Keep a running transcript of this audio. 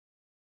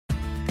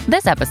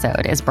This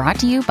episode is brought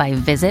to you by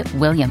Visit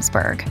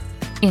Williamsburg.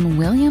 In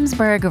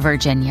Williamsburg,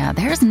 Virginia,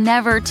 there's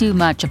never too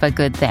much of a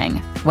good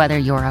thing. Whether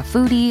you're a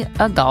foodie,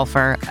 a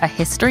golfer, a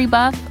history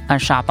buff, a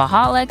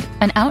shopaholic,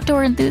 an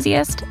outdoor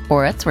enthusiast,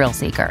 or a thrill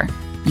seeker,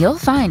 you'll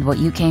find what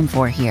you came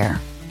for here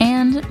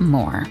and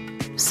more.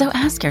 So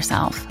ask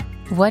yourself,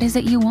 what is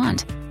it you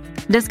want?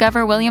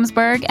 Discover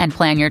Williamsburg and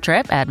plan your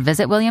trip at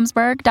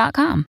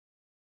visitwilliamsburg.com.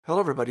 Hello,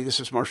 everybody.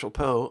 This is Marshall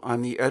Poe.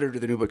 I'm the editor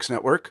of the New Books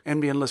Network.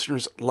 NBN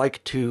listeners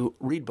like to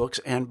read books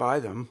and buy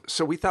them.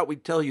 So we thought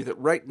we'd tell you that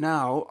right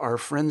now, our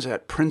friends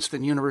at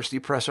Princeton University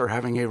Press are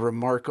having a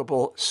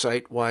remarkable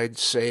site-wide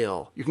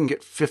sale. You can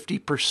get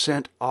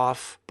 50%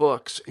 off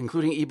books,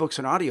 including ebooks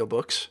and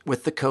audiobooks,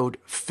 with the code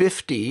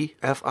 50,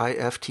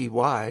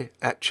 F-I-F-T-Y,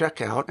 at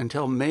checkout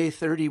until May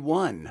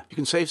 31. You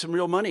can save some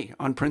real money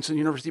on Princeton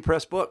University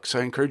Press books.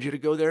 I encourage you to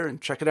go there and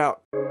check it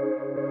out.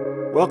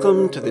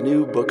 Welcome to the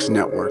New Books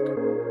Network.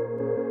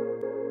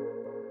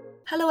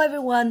 Hello,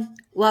 everyone.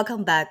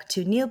 Welcome back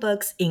to New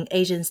Books in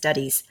Asian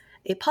Studies,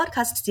 a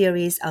podcast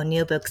series on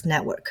New Books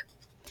Network.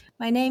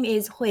 My name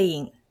is Hui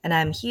Ying, and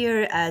I'm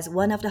here as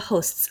one of the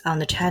hosts on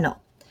the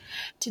channel.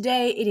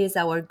 Today, it is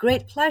our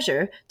great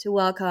pleasure to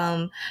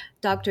welcome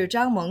Dr.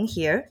 Zhang Meng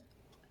here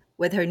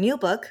with her new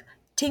book,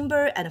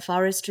 Timber and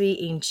Forestry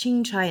in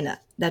Qing China,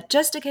 that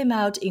just came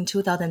out in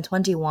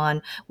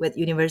 2021 with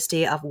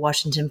University of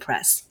Washington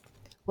Press.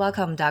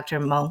 Welcome, Dr.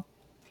 Meng.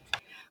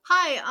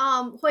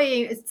 Hi, Hui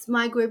Ying. It's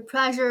my great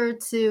pleasure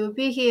to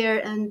be here,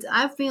 and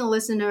I've been a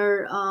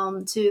listener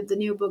to the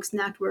New Books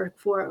Network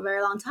for a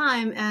very long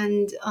time,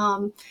 and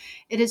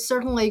it is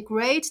certainly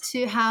great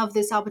to have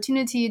this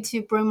opportunity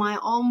to bring my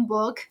own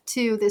book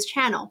to this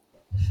channel.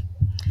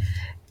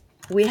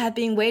 We have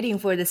been waiting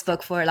for this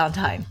book for a long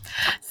time.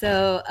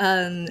 So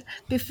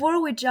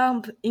before we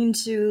jump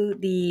into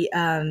the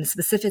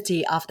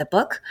specificity of the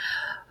book,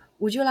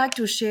 would you like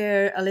to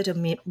share a little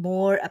bit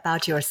more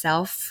about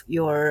yourself,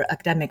 your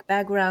academic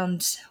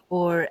background,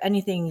 or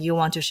anything you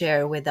want to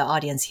share with the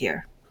audience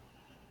here?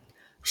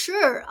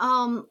 Sure.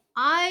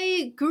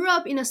 I grew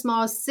up in a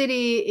small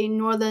city in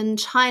northern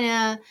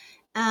China,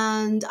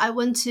 and I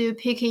went to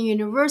Peking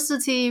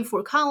University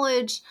for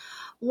college,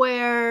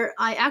 where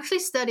I actually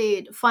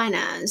studied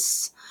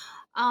finance.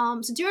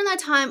 So during that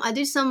time, I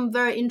did some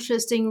very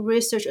interesting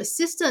research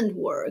assistant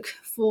work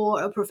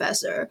for a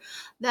professor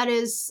that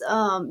is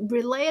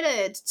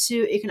related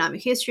to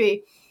economic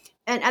history.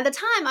 And at the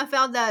time, I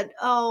felt that,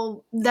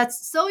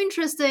 that's so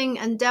interesting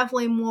and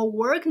definitely more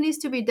work needs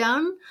to be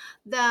done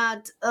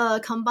that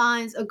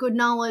combines a good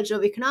knowledge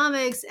of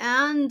economics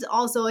and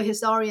also a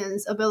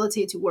historian's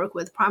ability to work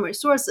with primary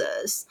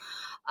sources.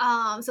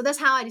 So that's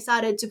how I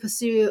decided to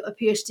pursue a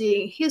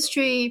PhD in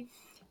history.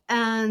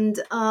 And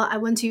I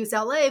went to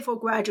UCLA for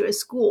graduate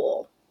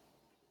school.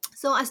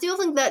 So I still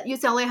think that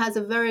UCLA has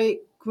a very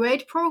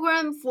great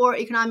program for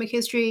economic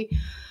history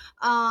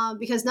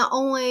because not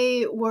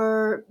only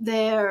were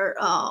there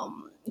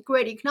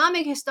great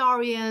economic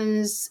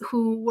historians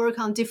who work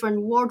on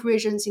different world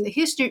regions in the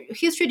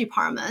history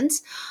department,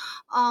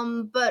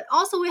 but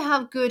also we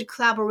have good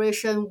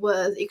collaboration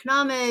with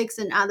economics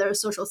and other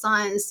social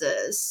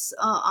sciences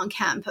on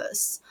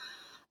campus.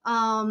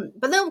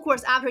 But then, of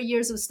course, after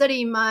years of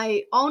studying,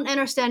 my own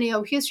understanding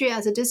of history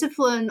as a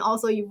discipline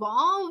also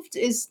evolved.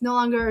 It's no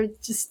longer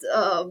just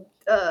the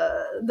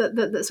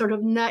sort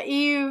of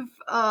naive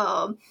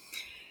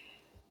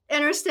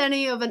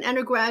understanding of an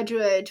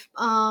undergraduate.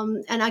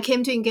 And I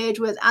came to engage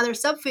with other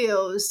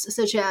subfields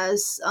such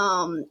as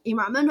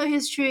environmental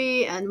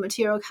history and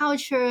material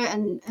culture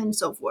and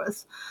so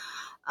forth.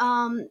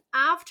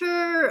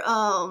 After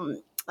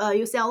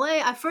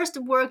UCLA, I first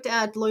worked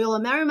at Loyola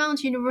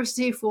Marymount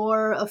University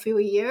for a few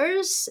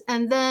years,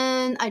 and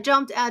then I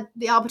jumped at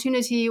the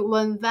opportunity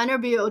when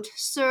Vanderbilt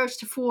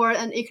searched for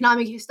an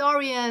economic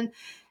historian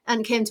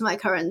and came to my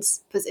current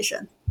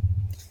position.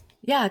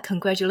 Yeah,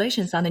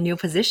 congratulations on the new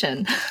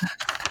position.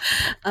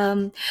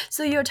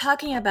 So you're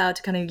talking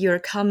about kind of you're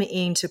coming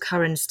into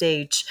current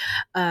stage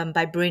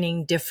by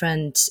bringing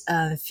different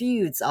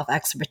fields of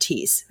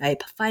expertise,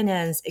 right?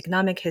 Finance,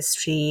 economic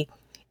history,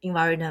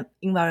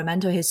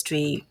 environmental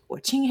history, or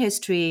Qing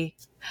history,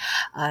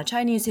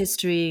 Chinese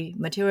history,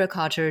 material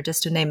culture,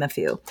 just to name a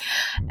few.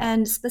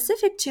 And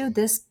specific to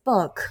this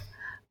book,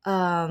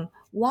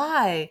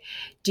 why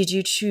did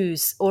you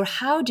choose, or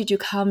how did you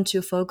come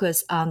to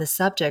focus on the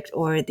subject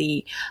or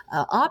the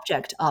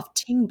object of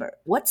timber?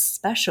 What's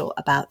special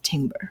about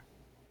timber?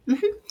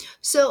 Mm-hmm.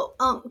 So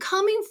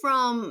coming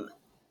from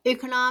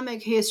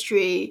economic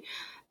history,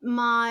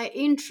 my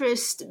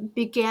interest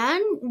began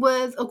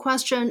with a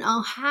question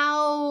on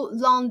how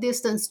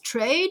long-distance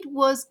trade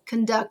was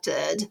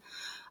conducted.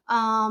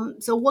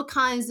 So what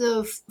kinds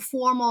of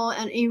formal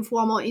and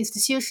informal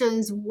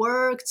institutions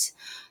worked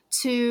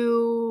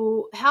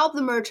to help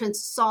the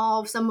merchants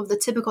solve some of the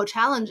typical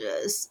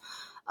challenges,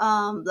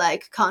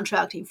 like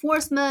contract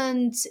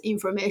enforcement,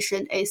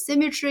 information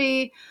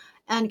asymmetry,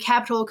 and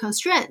capital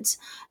constraints,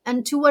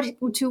 and to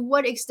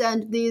what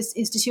extent these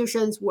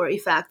institutions were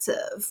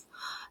effective.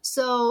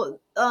 So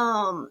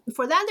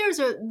for that,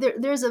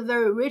 there's a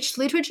very rich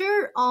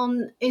literature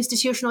on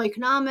institutional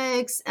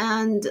economics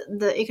and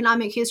the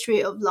economic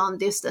history of long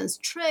distance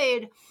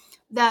trade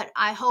that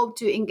I hope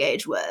to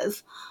engage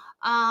with.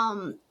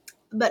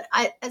 But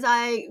as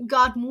I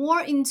got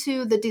more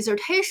into the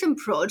dissertation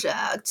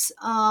project,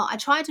 I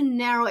tried to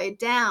narrow it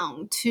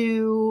down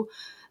to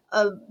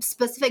a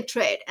specific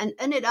trade and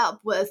ended up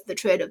with the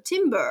trade of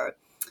timber.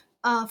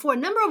 For a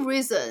number of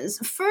reasons.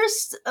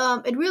 First,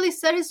 it really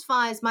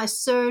satisfies my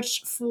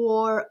search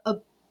for a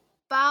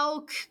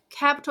bulk,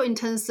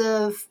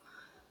 capital-intensive,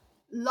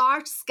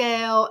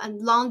 large-scale,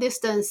 and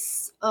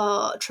long-distance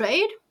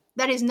trade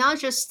that is not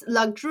just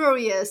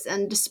luxurious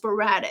and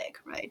sporadic,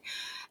 right?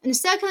 And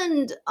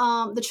second,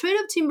 the trade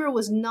of timber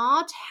was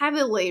not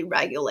heavily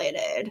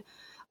regulated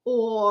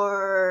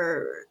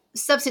or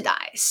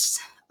subsidized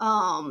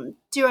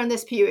during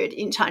this period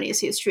in Chinese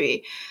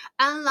history,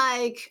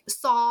 unlike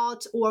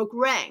salt or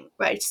grain,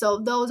 right? So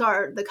those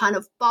are the kind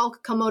of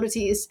bulk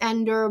commodities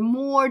under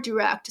more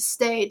direct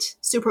state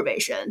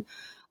supervision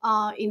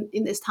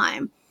in this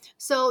time.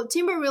 So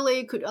timber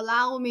really could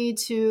allow me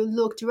to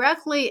look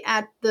directly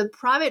at the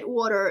private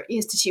water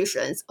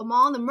institutions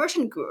among the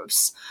merchant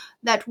groups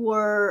that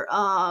were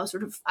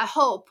sort of, I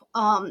hope,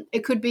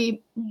 it could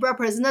be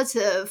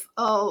representative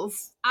of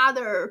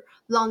other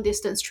long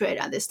distance trade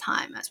at this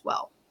time as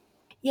well.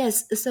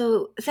 Yes,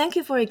 so thank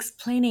you for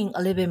explaining a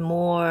little bit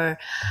more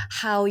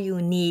how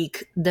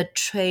unique the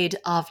trade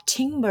of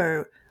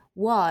timber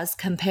was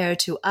compared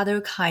to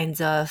other kinds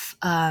of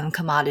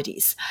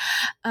commodities.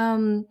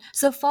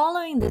 So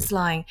following this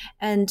line,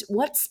 and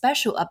what's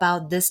special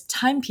about this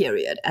time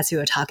period as you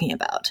were talking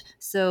about?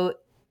 So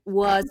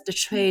was the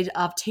trade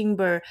of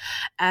timber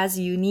as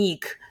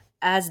unique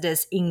as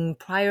this in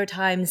prior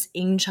times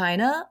in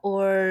China,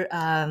 or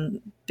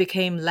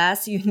became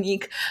less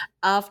unique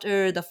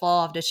after the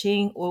fall of the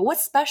Qing? Or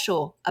what's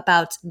special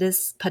about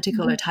this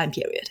particular time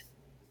period?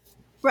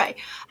 Right.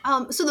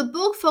 So the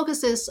book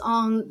focuses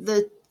on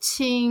the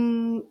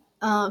Qing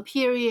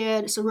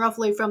period, so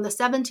roughly from the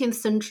 17th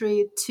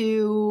century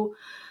to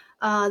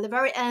the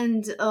very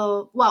end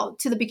of,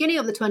 to the beginning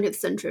of the 20th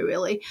century,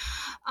 really.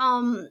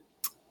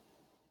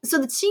 So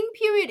the Qing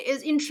period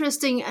is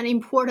interesting and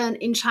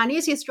important in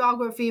Chinese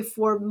historiography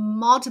for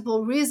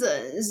multiple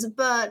reasons.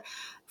 But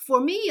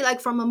for me, like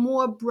from a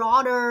more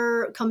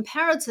broader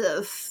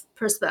comparative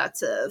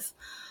perspective,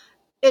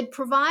 it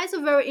provides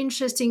a very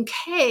interesting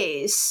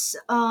case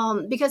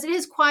because it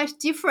is quite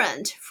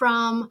different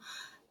from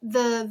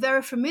the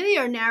very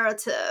familiar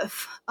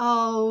narrative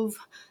of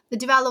the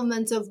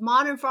development of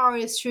modern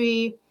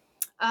forestry.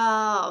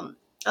 So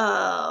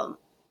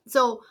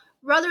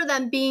rather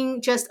than being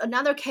just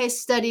another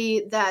case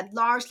study that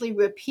largely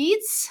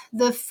repeats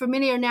the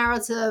familiar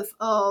narrative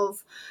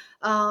of,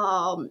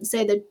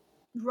 say, the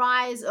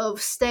rise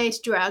of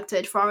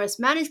state-directed forest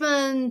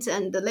management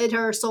and the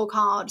later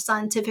so-called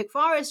scientific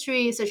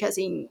forestry, such as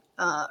in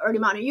early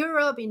modern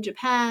Europe, in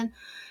Japan,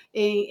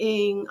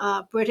 in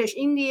British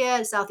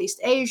India, Southeast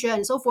Asia,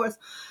 and so forth,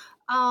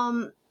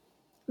 the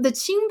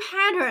Qing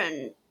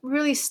pattern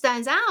really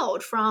stands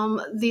out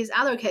from these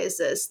other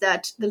cases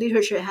that the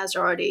literature has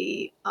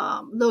already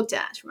looked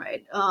at,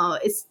 right?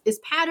 Its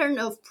pattern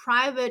of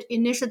private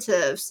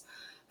initiatives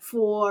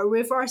for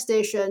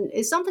reforestation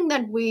is something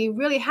that we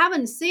really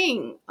haven't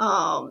seen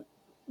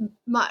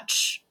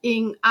much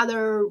in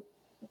other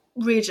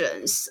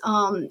regions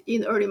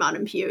in the early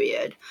modern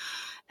period.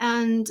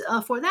 And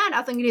for that,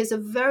 I think it is a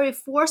very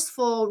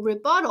forceful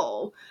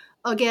rebuttal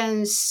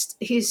against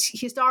his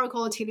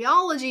historical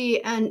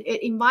teleology, and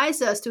it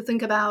invites us to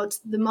think about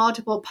the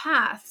multiple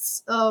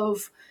paths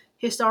of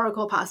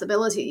historical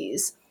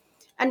possibilities.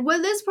 And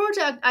with this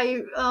project,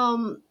 I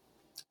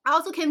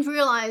also came to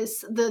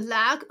realize the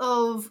lack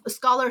of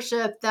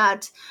scholarship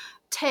that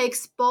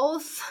takes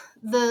both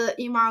the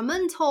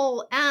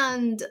environmental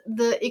and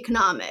the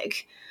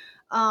economic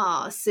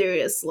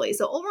seriously.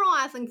 So overall,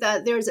 I think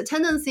that there's a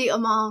tendency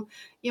among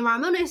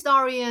environmental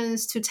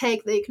historians to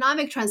take the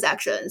economic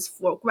transactions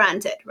for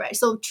granted, right?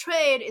 So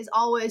trade is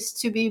always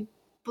to be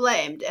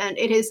blamed, and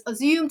it is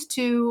assumed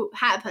to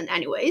happen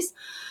anyways.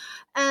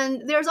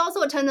 And there's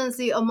also a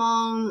tendency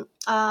among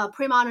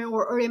pre-modern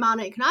or early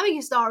modern economic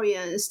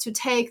historians to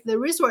take the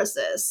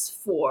resources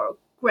for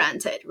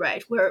granted,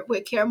 right? Where we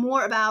care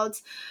more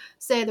about,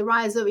 say, the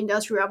rise of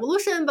industrial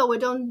revolution, but we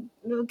don't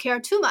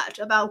care too much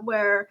about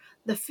where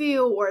the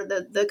fuel or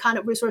the kind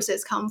of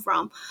resources come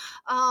from.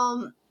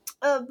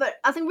 But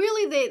I think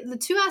really the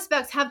two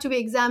aspects have to be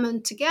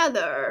examined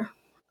together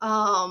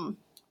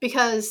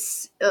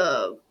because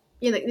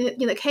in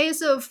the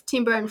case of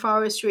timber and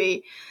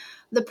forestry,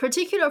 the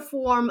particular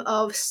form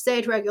of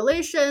state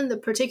regulation, the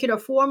particular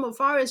form of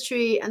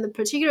forestry, and the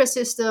particular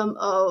system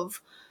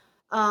of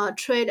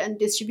trade and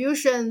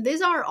distribution,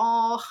 these are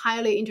all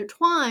highly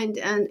intertwined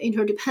and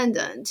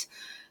interdependent.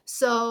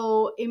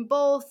 So in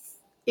both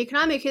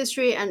economic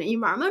history and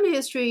environmental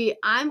history,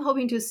 I'm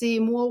hoping to see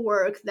more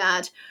work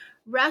that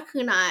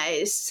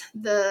recognize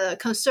the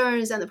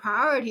concerns and the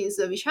priorities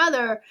of each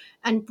other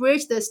and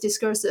bridge this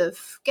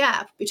discursive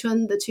gap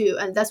between the two.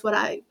 And that's what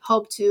I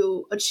hope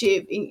to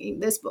achieve in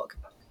this book.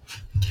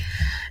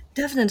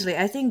 Definitely.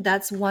 I think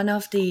that's one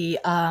of the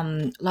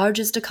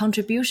largest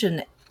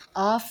contribution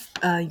of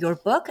your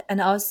book,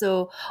 and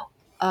also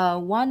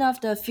one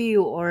of the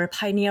few or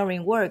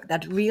pioneering work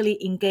that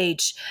really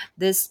engage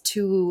these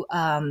two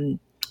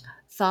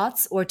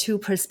thoughts or two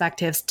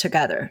perspectives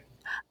together.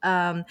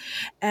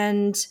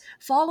 And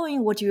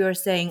following what you are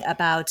saying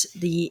about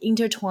the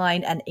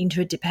intertwined and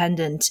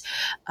interdependent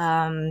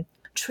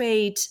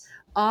trade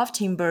of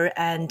timber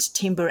and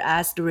timber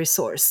as the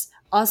resource,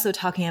 also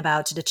talking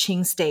about the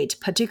Qing state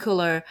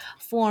particular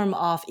form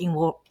of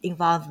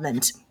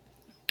involvement,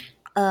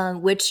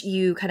 which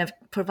you kind of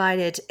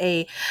provided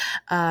a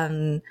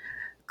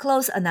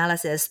close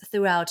analysis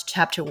throughout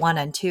chapter 1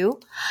 and 2.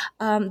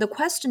 The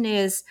question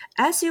is,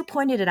 as you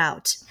pointed it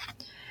out,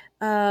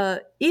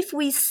 if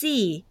we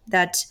see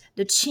that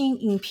the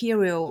Qing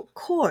imperial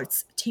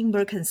court's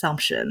timber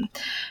consumption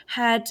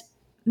had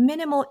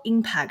minimal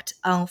impact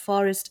on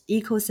forest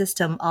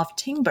ecosystem of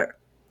timber,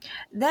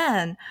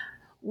 then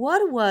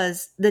what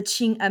was the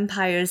Qing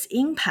Empire's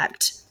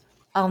impact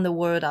on the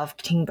world of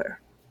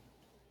timber?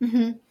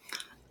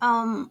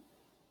 Well,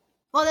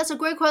 that's a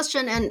great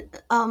question. And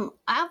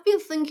I've been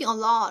thinking a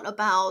lot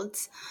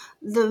about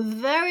the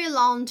very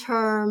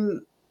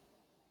long-term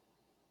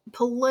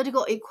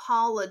political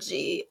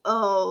ecology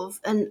of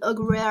an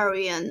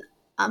agrarian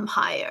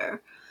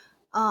empire,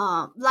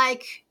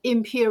 like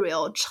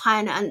imperial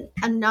China. And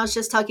I'm not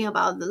just talking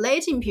about the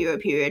late imperial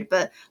period,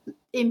 but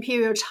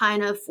imperial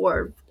China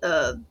for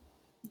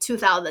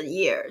 2,000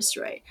 years,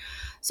 right?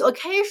 So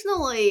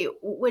occasionally,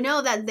 we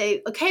know that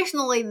they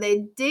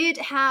did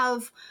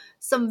have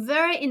some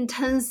very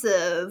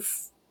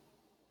intensive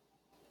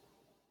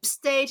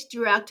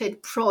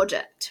state-directed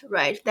project,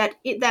 right?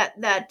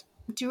 That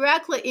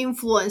directly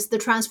influenced the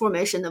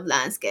transformation of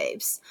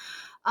landscapes,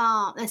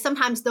 and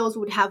sometimes those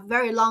would have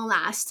very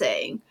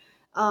long-lasting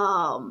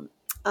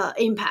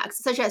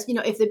impacts, such as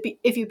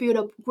if you build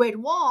a Great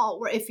Wall,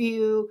 or if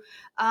you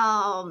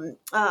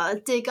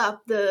dig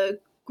up the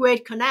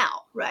Great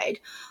Canal, right?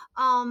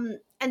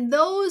 And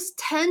those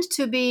tend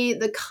to be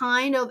the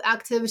kind of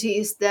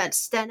activities that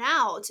stand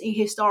out in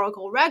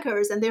historical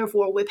records, and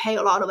therefore we pay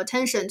a lot of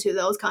attention to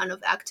those kind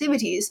of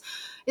activities,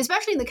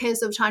 especially in the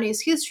case of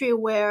Chinese history,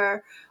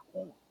 where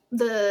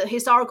the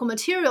historical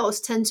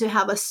materials tend to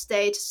have a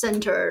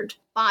state-centered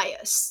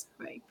bias,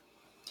 right?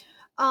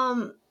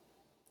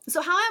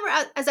 So,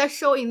 however, as I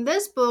show in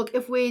this book,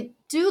 if we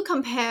do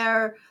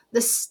compare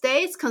the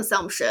state's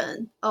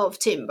consumption of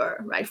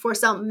timber, right, for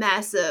some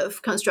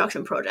massive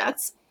construction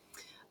projects,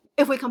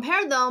 if we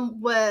compare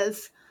them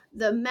with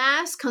the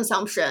mass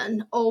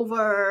consumption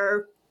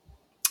over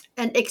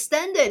an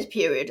extended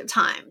period of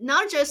time,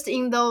 not just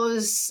in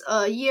those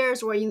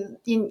years or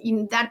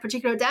in that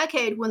particular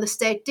decade when the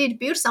state did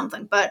build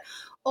something, but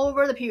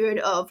over the period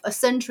of a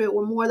century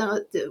or more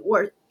than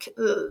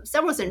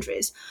several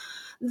centuries,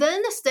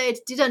 then the state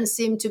didn't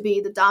seem to be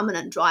the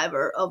dominant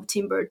driver of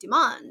timber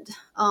demand.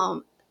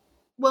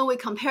 When we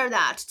compare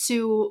that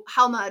to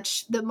how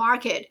much the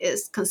market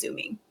is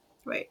consuming,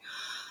 right?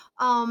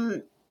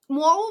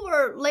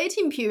 Moreover, late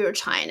imperial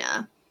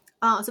China,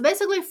 so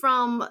basically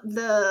from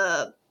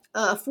the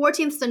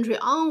 14th century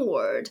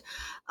onward,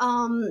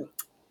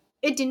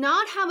 it did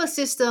not have a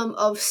system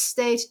of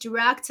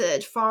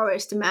state-directed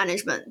forest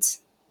management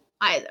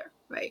either,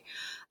 right?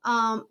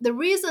 The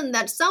reason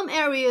that some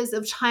areas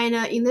of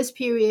China in this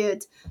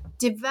period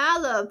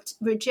developed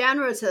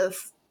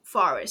regenerative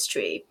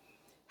forestry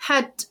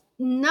had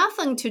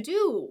nothing to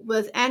do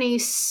with any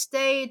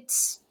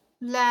state-led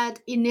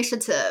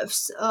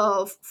initiatives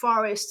of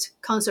forest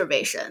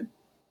conservation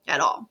at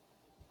all.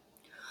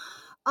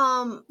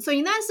 So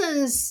in that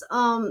sense,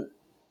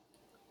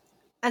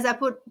 as I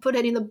put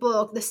it in the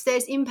book, the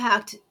state's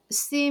impact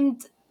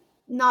seemed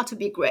not to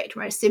be great,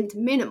 right? Seemed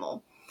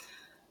minimal.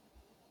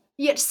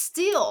 Yet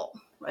still,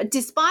 right,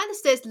 despite the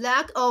state's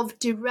lack of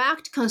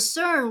direct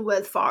concern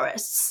with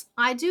forests,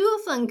 I do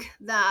think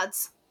that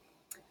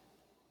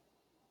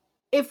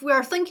if we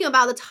are thinking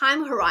about the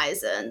time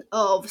horizon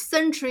of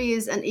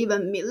centuries and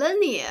even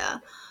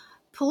millennia,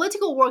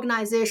 political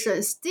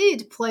organizations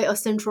did play a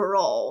central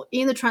role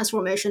in the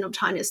transformation of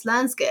Chinese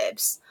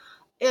landscapes.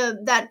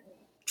 That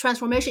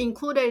transformation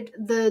included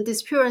the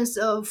disappearance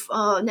of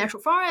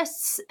natural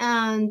forests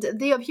and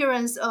the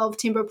appearance of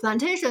timber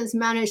plantations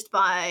managed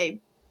by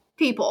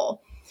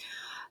people.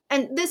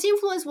 And this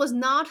influence was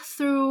not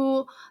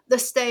through the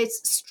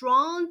state's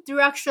strong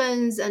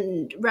directions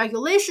and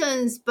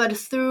regulations, but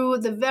through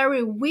the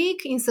very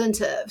weak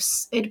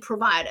incentives it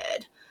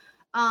provided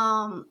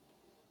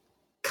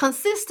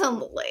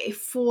consistently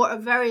for a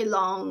very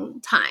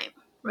long time,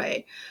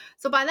 right?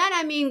 So by that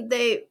I mean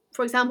they,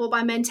 for example,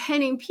 by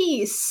maintaining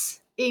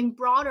peace in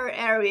broader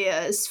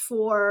areas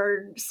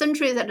for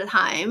centuries at a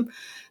time,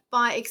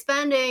 by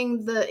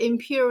expanding the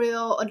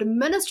imperial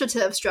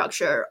administrative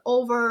structure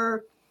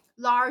over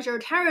larger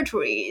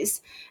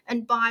territories,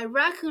 and by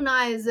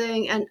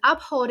recognizing and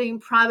upholding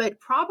private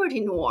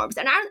property norms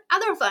and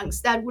other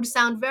things that would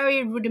sound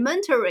very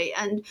rudimentary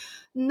and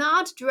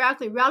not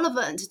directly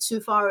relevant to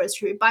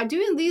forestry. By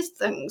doing these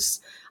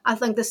things, I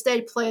think the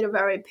state played a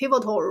very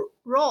pivotal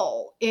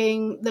role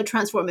in the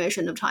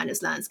transformation of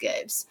China's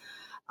landscapes.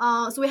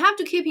 So we have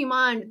to keep in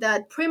mind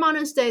that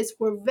pre-modern states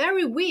were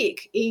very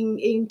weak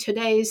in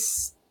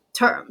today's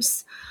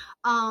terms.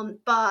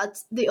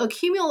 But the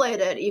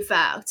accumulated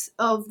effect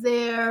of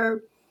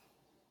their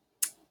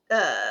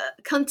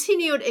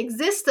continued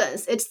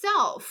existence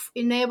itself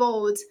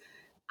enabled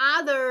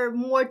other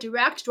more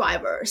direct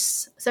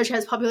drivers, such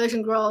as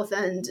population growth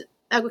and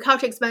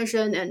agriculture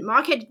expansion and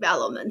market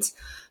development,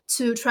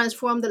 to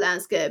transform the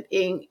landscape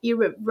in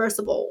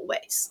irreversible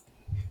ways.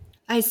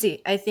 I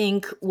see. I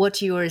think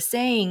what you are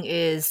saying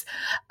is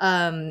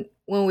when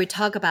we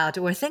talk about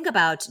or think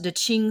about the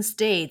Qing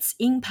state's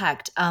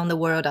impact on the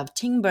world of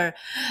timber,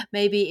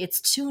 maybe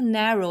it's too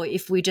narrow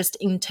if we just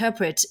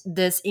interpret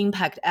this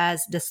impact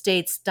as the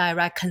state's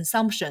direct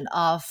consumption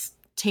of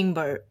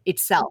timber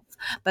itself.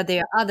 But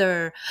there are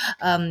other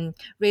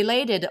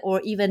related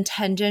or even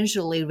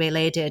tangentially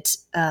related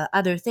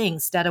other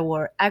things that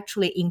were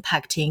actually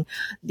impacting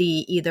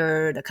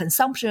either the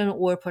consumption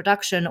or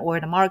production or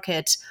the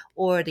market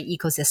or the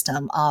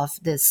ecosystem of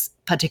this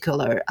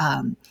particular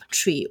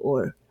tree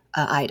or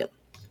item.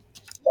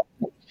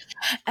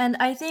 And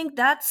I think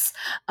that's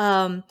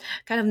kind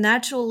of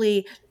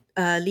naturally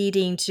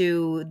leading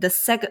to the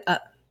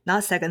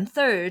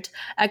third,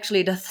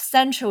 actually the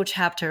central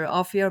chapter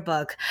of your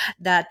book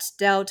that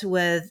dealt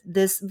with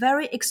this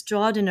very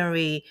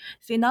extraordinary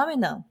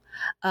phenomenon,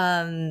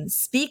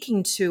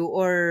 speaking to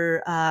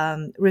or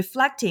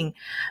reflecting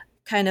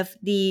kind of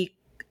the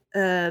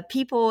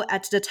people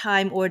at the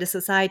time or the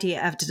society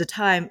at the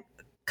time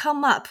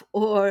come up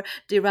or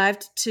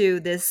derived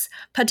to this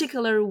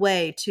particular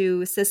way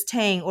to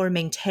sustain or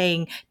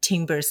maintain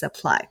timber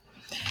supply.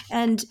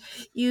 And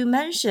you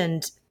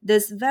mentioned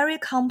this very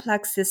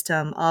complex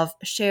system of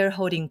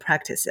shareholding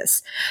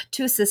practices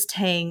to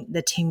sustain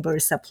the timber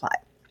supply.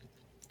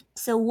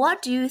 So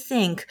what do you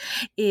think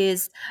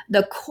is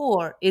the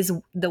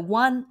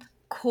one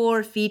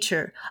core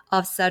feature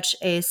of such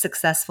a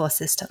successful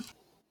system?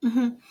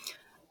 Mm-hmm.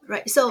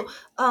 Right. So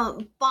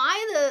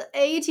by the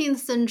 18th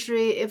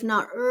century, if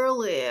not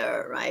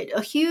earlier, right,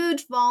 a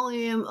huge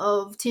volume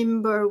of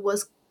timber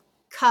was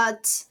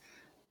cut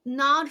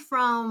not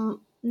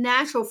from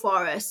natural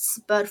forests,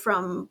 but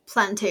from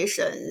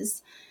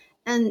plantations.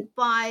 And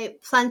by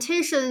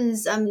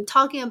plantations, I'm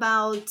talking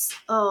about,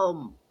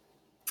 the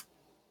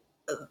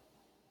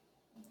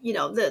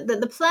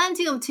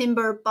planting of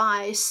timber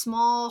by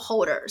small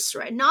holders,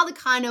 right? Not the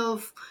kind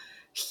of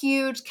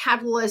huge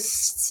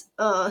capitalist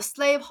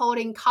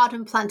slave-holding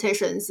cotton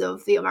plantations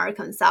of the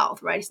American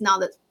South, right? It's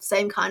not the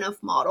same kind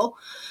of model.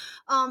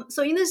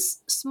 So in this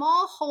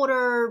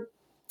smallholder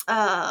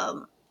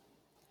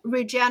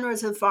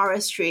regenerative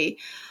forestry,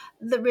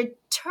 the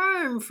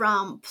return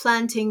from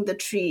planting the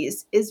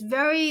trees is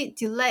very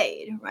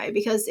delayed, right?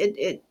 Because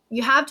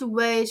you have to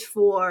wait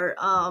for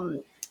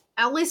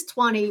at least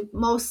 20,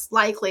 most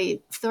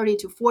likely 30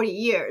 to 40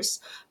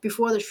 years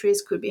before the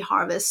trees could be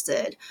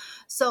harvested.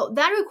 So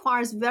that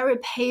requires very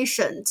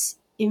patient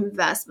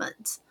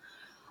investment.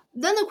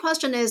 Then the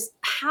question is,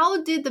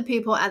 how did the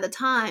people at the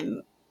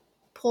time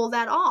pull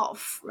that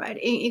off, right?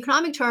 In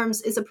economic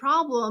terms, it's a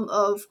problem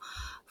of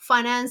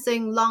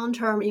financing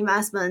long-term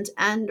investment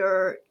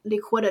under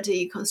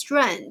liquidity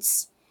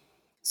constraints.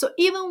 So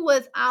even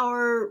with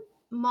our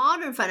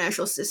modern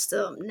financial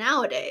system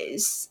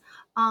nowadays,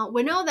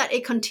 we know that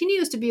it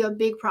continues to be a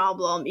big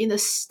problem in the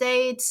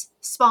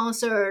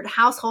state-sponsored,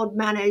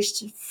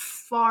 household-managed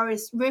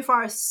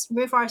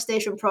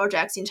reforestation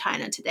projects in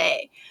China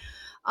today.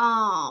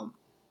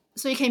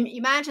 So you can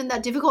imagine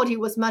that difficulty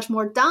was much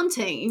more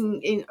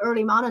daunting in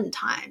early modern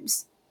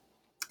times.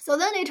 So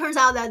then it turns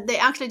out that they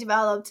actually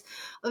developed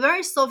a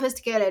very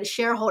sophisticated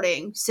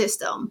shareholding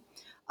system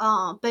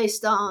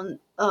based on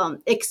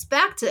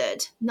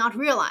expected, not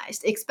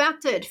realized,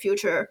 expected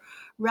future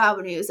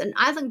revenues. And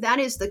I think that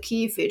is the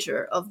key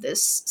feature of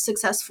this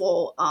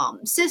successful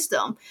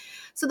system.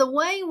 So the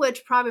way in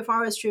which private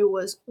forestry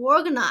was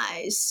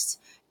organized,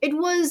 it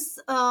was,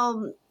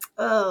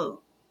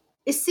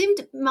 it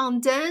seemed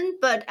mundane,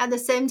 but at the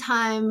same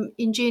time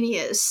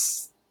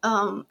ingenious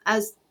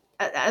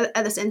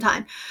at the same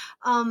time.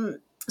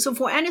 So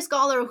for any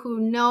scholar who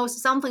knows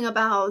something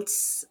about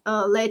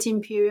late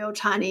imperial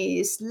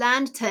Chinese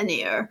land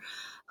tenure,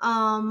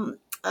 I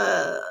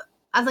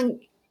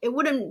think it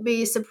wouldn't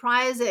be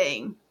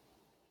surprising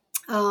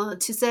to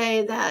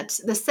say that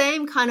the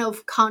same kind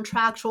of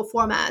contractual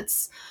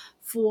formats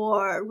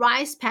for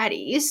rice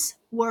paddies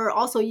were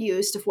also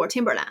used for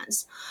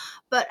timberlands.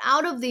 But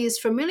out of these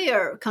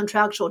familiar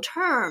contractual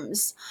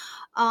terms,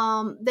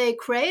 they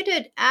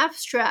created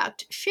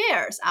abstract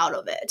shares out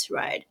of it,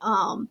 right?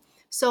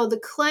 So the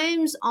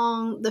claims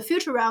on the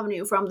future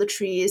revenue from the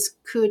trees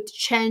could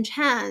change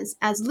hands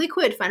as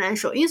liquid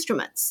financial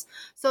instruments,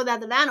 so that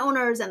the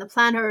landowners and the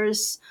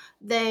planters,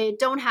 they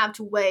don't have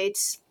to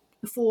wait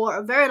for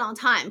a very long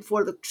time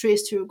for the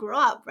trees to grow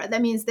up, right?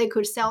 That means they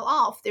could sell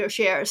off their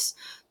shares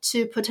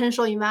to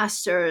potential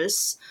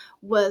investors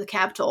with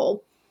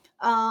capital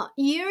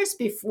years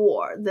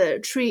before the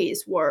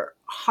trees were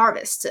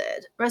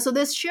harvested, right? So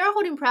this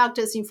shareholding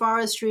practice in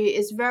forestry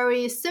is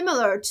very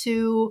similar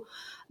to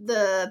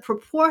the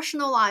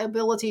proportional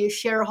liability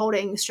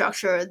shareholding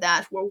structure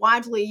that were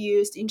widely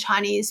used in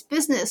Chinese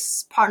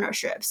business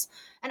partnerships.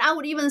 And I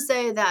would even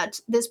say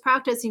that this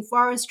practice in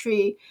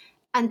forestry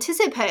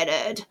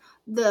anticipated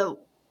the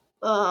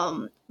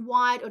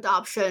wide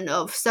adoption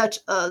of such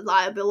a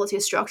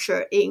liability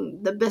structure in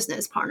the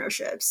business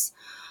partnerships.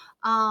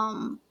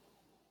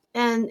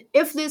 And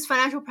if these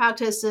financial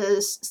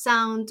practices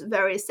sound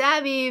very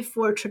savvy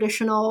for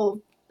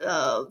traditional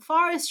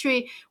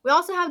forestry, we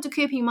also have to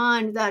keep in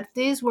mind that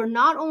these were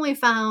not only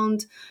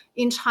found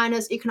in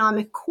China's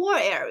economic core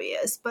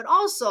areas, but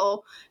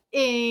also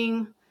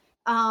in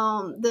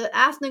the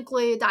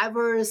ethnically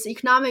diverse,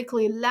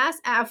 economically less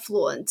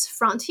affluent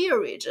frontier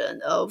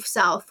region of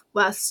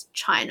southwest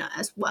China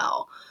as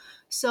well.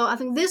 So I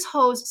think this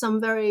holds some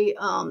very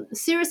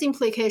serious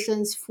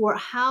implications for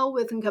how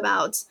we think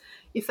about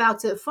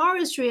effective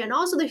forestry and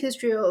also the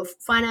history of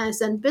finance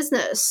and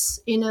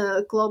business in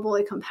a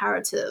globally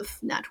comparative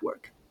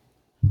network.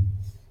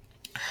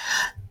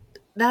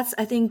 That's,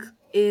 I think,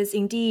 is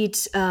indeed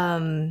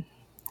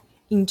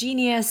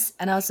ingenious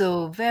and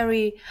also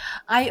very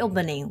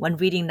eye-opening when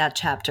reading that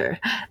chapter.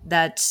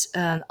 That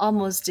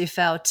almost it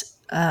felt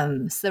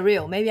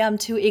surreal. Maybe I'm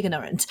too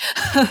ignorant.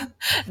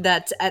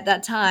 That at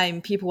that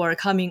time people were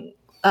coming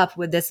up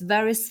with this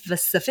very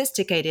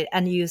sophisticated,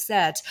 and you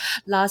said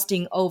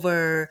lasting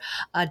over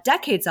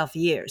decades of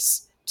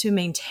years to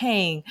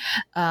maintain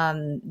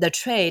the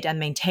trade and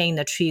maintain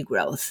the tree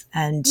growth.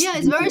 And yeah,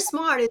 it's very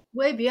smart. It's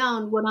way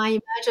beyond what I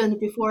imagined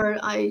before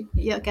I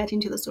get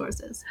into the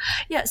sources.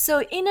 Yeah,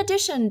 so in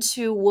addition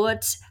to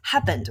what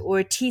happened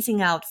or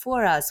teasing out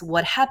for us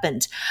what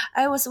happened,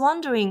 I was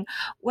wondering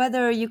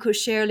whether you could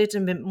share a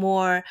little bit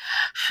more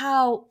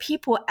how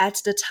people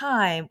at the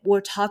time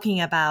were talking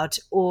about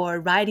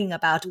or writing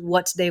about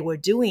what they were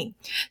doing.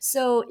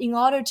 So in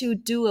order to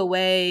do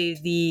away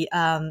the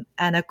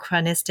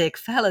anachronistic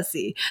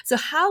fallacy, so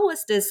how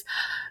was this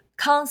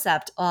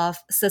concept of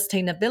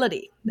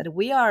sustainability that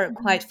we are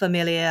quite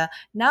familiar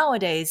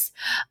nowadays,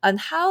 and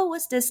how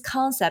was this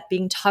concept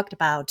being talked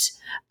about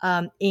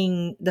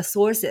in the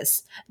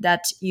sources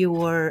that you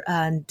were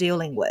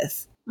dealing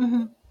with?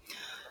 Mm-hmm.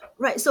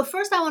 Right. So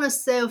first, I want to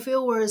say a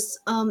few words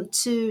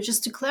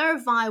to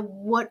clarify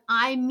what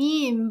I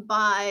mean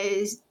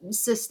by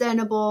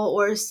sustainable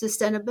or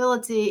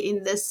sustainability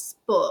in this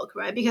book,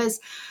 right?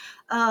 Because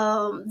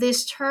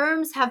these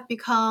terms have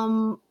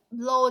become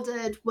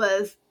loaded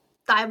with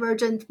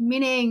divergent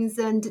meanings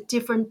and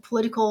different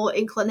political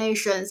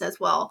inclinations as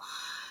well.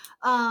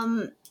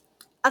 I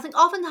think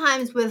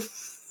oftentimes we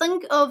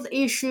think of the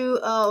issue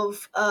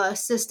of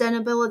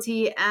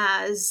sustainability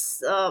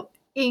as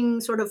in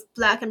sort of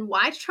black and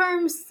white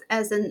terms,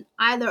 as an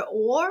either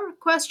or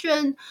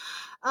question,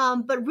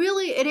 but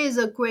really it is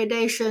a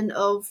gradation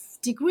of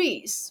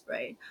degrees,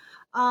 right?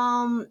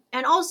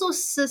 And also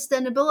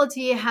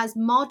sustainability has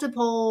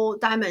multiple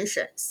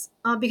dimensions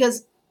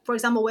because, for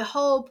example, we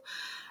hope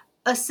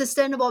a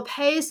sustainable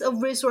pace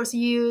of resource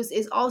use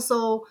is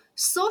also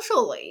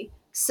socially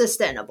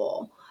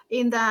sustainable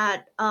in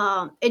that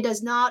it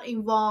does not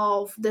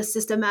involve the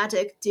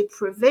systematic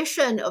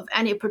deprivation of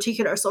any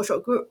particular social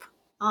group.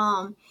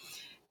 And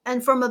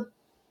from a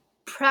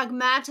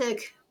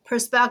pragmatic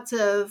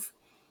perspective,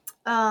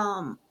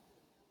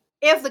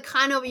 if the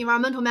kind of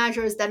environmental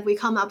measures that we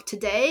come up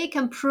today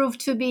can prove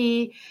to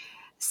be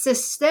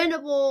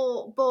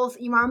sustainable both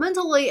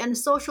environmentally and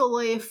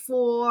socially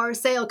for,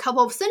 say, a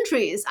couple of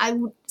centuries, I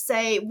would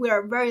say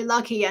we're very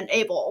lucky and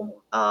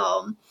able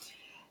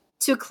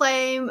to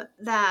claim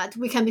that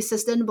we can be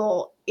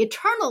sustainable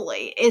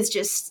eternally is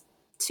just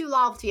too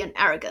lofty and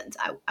arrogant,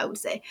 I would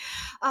say.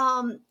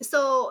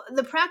 So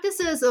the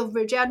practices of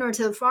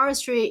regenerative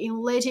forestry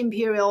in late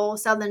imperial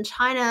southern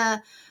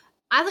China,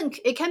 I think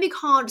it can be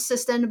called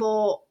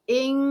sustainable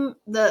in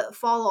the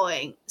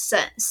following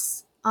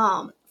sense.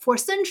 For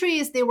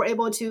centuries, they were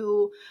able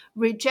to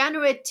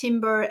regenerate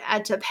timber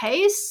at a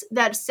pace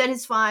that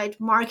satisfied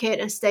market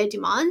and state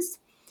demands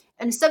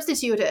and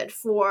substituted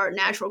for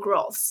natural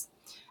growth.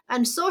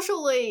 And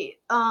socially,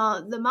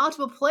 the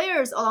multiple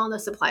players along the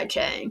supply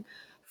chain,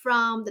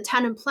 from the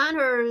tenant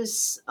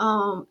planters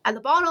at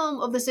the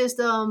bottom of the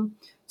system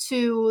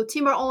to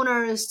timber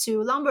owners,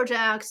 to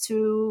lumberjacks,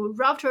 to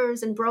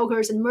rafters and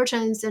brokers and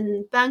merchants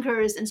and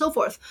bankers and so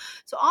forth.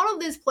 So all of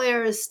these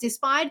players,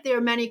 despite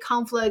their many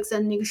conflicts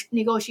and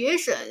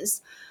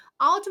negotiations,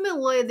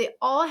 ultimately they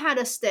all had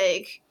a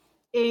stake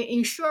in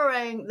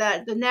ensuring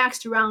that the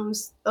next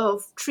rounds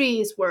of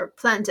trees were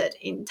planted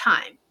in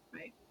time.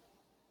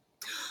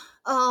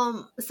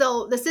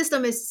 So the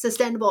system is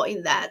sustainable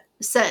in that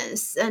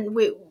sense, and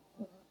we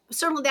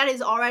certainly that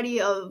is already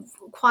a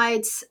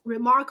quite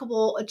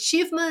remarkable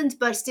achievement,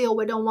 but still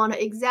we don't want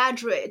to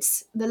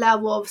exaggerate the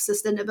level of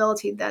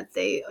sustainability that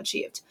they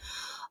achieved.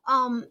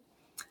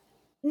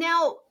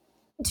 Now,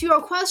 to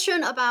your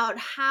question about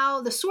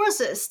how the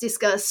sources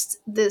discussed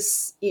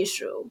this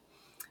issue,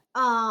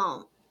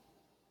 I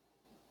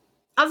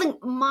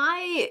think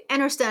my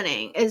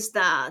understanding is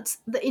that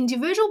the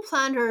individual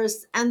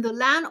planters and the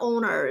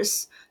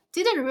landowners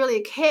didn't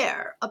really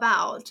care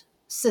about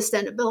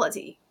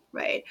sustainability,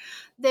 right?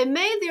 They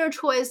made their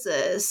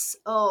choices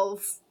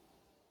of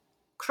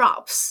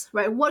crops,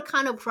 right? What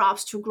kind of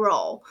crops to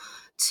grow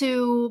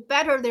to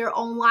better their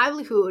own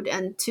livelihood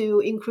and to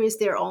increase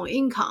their own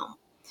income.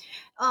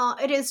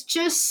 It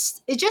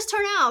just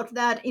turned out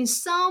that in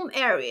some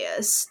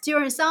areas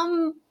during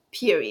some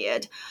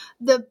period,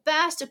 the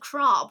best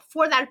crop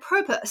for that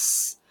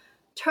purpose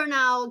turned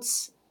out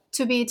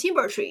to be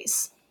timber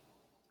trees,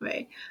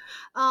 right?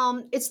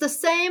 It's the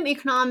same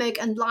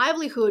economic and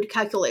livelihood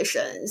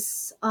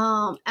calculations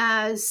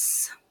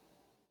as,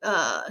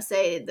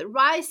 say, the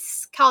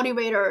rice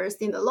cultivators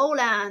in the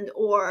lowland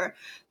or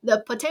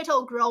the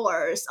potato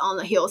growers on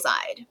the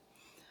hillside.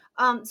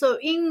 So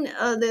in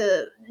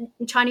the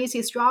Chinese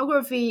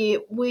historiography,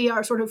 we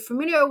are sort of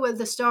familiar with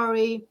the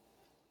story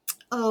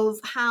of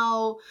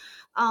how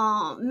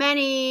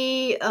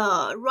many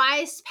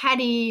rice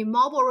paddy,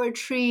 mulberry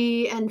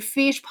tree, and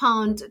fish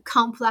pond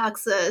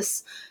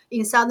complexes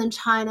in southern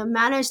China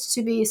managed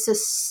to be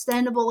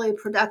sustainably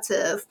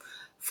productive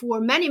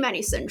for many,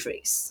 many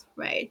centuries,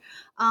 right?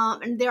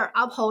 And they're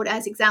upheld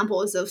as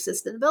examples of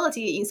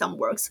sustainability in some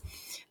works.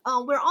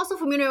 We're also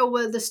familiar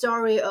with the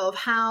story of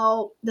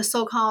how the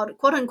so-called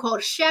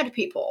quote-unquote shed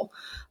people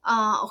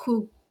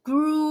who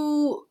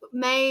grew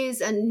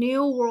maize and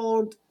New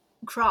World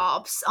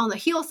crops on the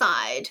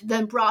hillside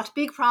then brought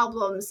big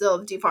problems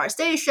of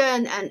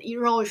deforestation and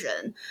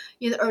erosion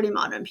in the early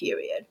modern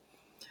period.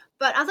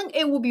 But I think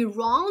it would be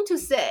wrong to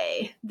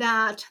say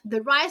that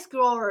the rice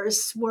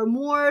growers were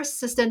more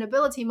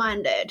sustainability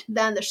minded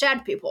than the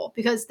shed people,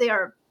 because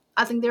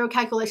I think their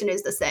calculation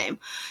is the same.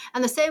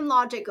 And the same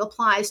logic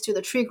applies to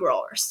the tree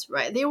growers,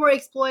 right? They were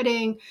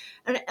exploiting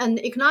an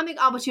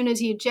economic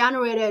opportunity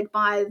generated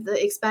by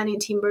the expanding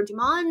timber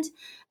demand,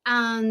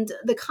 and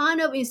the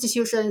kind of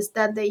institutions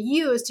that they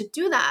used to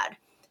do that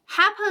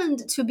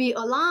happened to be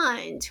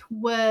aligned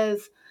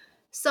with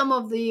some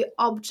of the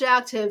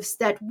objectives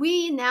that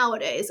we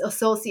nowadays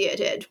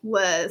associated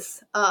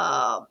with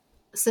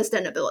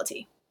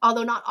sustainability,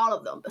 although not all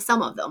of them, but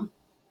some of them.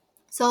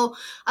 So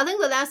I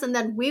think the lesson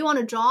that we want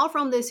to draw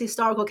from this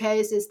historical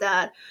case is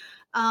that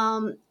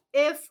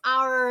if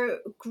our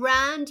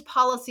grand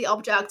policy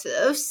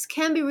objectives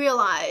can be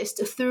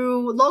realized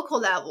through local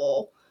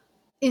level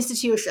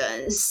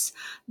institutions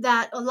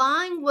that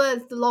align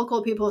with the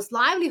local people's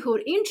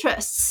livelihood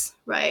interests,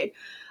 right?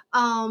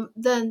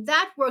 Then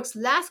that works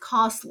less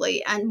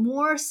costly and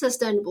more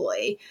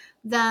sustainably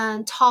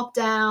than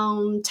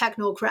top-down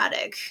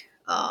technocratic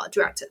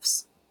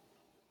directives.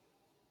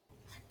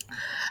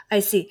 I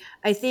see.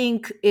 I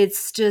think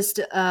it's just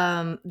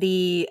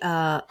the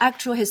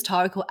actual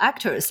historical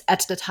actors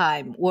at the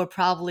time were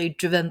probably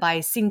driven by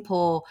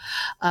simple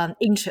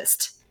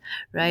interest,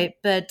 right?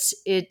 But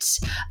it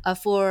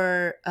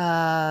for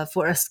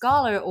a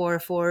scholar or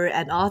for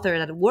an author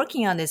that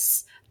working on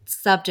this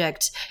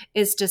subject,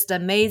 it's just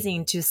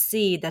amazing to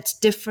see that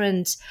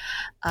different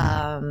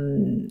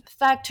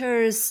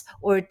factors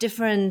or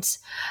different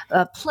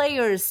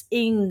players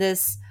in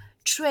this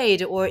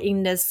trade or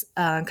in this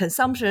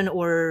consumption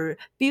or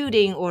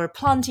building or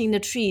planting the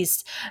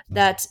trees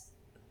that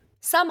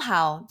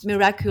somehow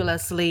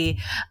miraculously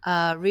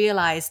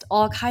realized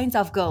all kinds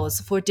of goals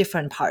for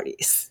different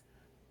parties.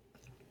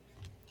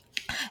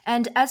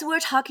 And as we're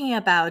talking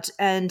about,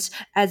 and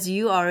as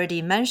you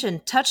already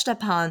mentioned, touched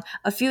upon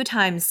a few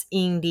times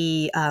in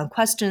the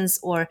questions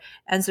or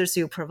answers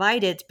you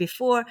provided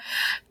before,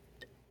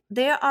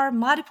 there are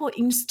multiple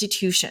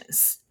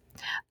institutions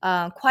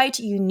quite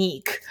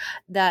unique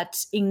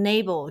that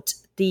enabled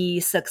the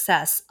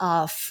success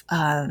of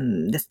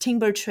this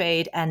timber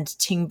trade and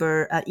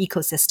timber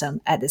ecosystem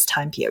at this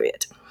time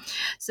period.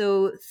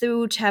 So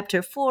through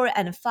chapter 4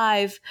 and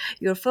 5,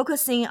 you're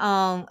focusing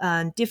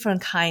on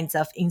different kinds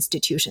of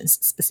institutions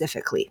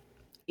specifically,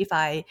 if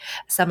I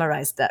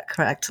summarized that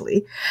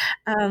correctly.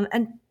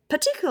 And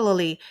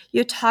particularly,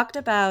 you talked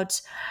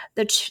about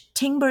the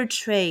timber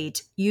trade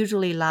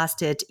usually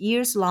lasted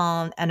years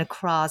long and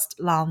across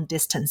long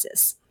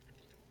distances.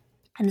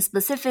 And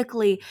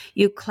specifically,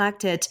 you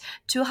collected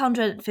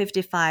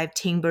 255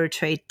 timber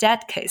trade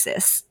debt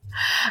cases.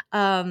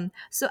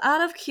 So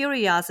out of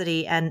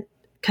curiosity and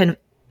kind of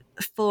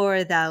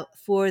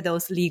for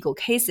those legal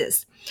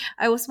cases,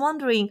 I was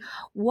wondering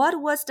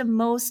what was the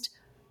most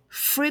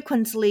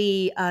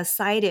frequently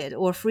cited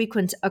or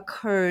frequent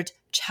occurred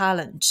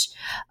challenge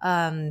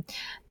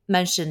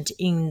mentioned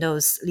in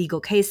those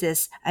legal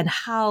cases, and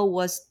how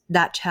was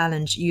that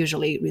challenge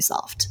usually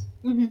resolved?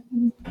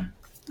 Mm-hmm.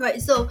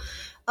 Right. So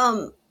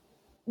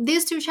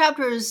these two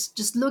chapters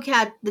just look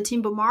at the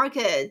timber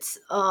market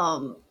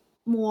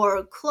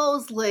more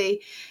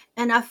closely,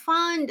 and I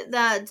find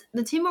that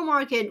the timber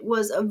market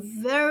was a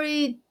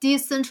very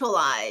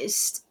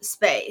decentralized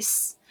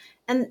space.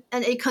 And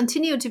it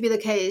continued to be the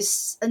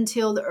case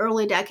until the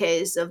early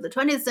decades of the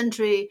 20th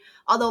century,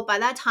 although by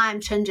that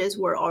time changes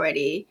were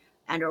already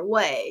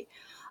underway.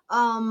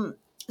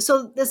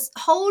 So this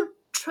whole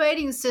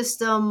trading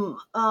system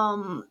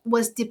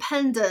was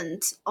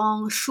dependent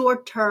on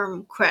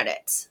short-term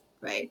credit,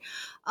 right?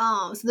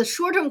 So the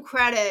short-term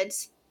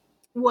credit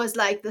was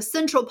like the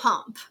central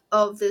pump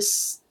of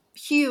this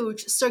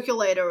huge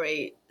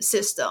circulatory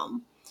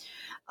system.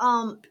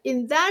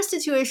 In that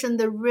situation,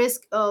 the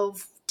risk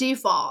of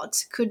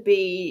default could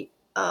be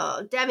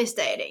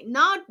devastating,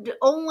 not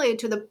only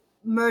to the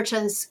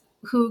merchants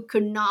who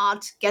could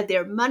not get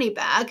their money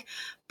back,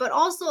 but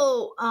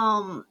also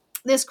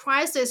this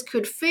crisis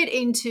could fit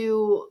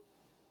into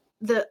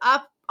the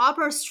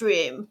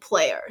upstream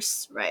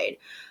players, right?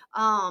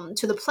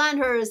 To the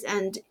planters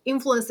and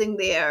influencing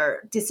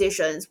their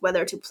decisions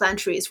whether to plant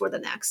trees for the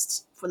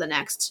next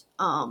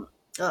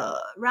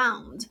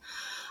round.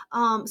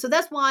 So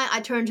that's why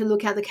I turn to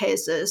look at the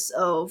cases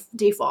of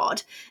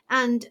default.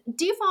 And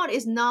default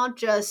is not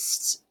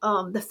just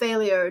the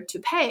failure to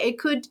pay. It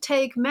could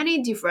take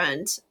many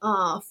different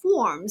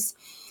forms.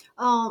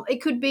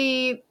 It could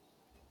be,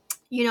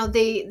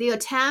 the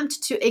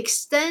attempt to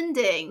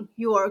extending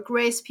your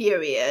grace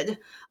period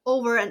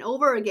over and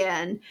over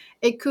again.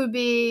 It could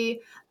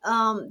be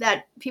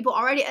that people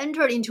already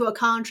entered into a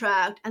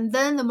contract and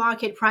then the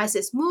market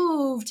prices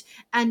moved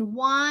and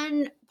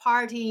one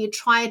party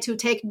tried to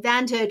take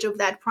advantage of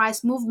that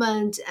price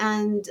movement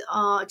and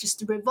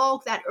just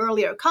revoke that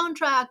earlier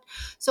contract.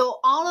 So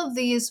all of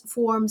these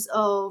forms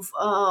of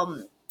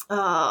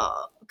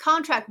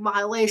contract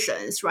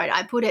violations, right?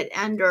 I put it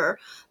under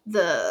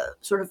the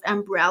sort of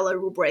umbrella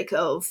rubric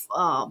of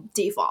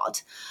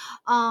default.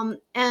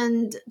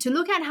 And to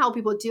look at how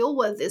people deal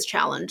with these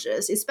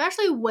challenges,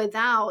 especially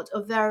without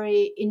a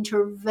very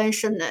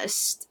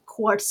interventionist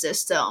court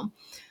system,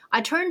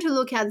 I turn to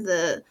look at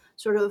the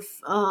sort of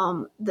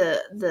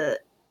the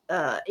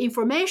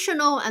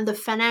informational and the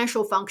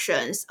financial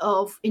functions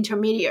of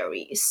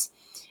intermediaries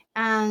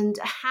and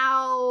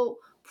how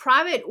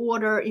private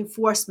order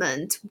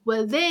enforcement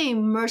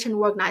within merchant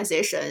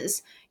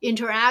organizations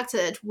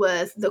interacted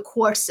with the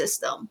court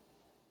system.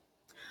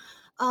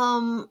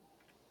 And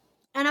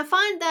I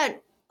find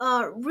that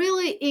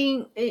really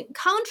in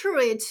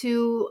contrary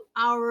to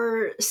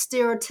our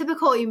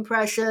stereotypical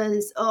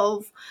impressions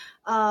of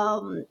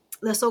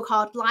the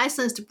so-called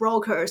licensed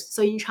brokers,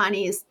 so in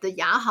Chinese, the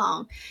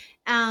Yahang,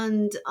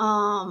 and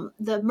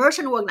the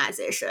merchant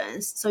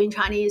organizations, so in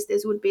Chinese,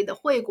 this would be the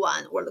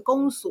Huiguan or the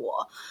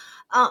Gongsuo.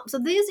 So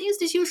these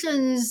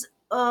institutions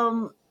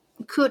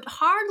could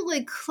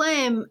hardly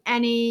claim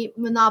any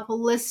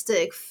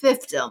monopolistic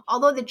fiefdom,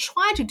 although they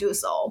try to do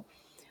so.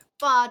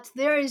 But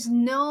there is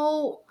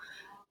no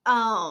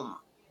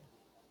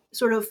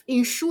sort of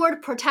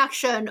ensured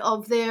protection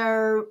of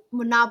their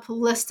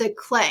monopolistic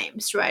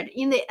claims, right?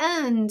 In the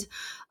end,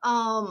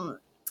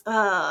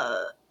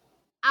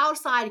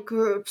 outside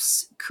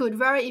groups could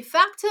very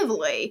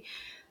effectively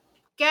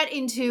get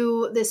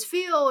into this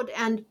field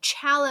and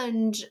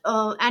challenge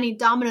any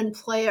dominant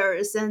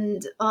players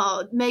and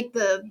make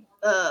the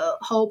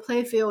whole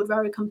playfield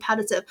very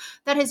competitive.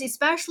 That is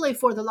especially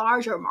for the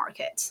larger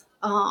market,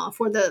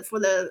 for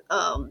the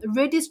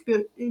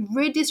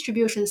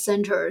redistribution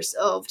centers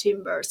of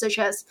timber, such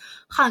as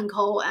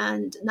Hankou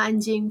and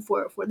Nanjing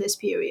for this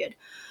period.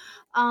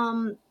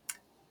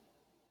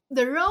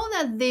 The role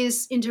that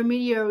these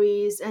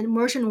intermediaries and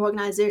merchant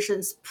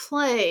organizations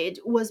played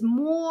was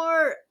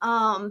more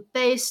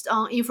based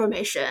on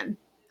information.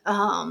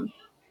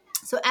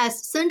 So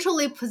as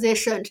centrally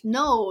positioned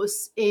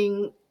nodes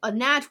in a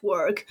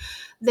network,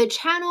 they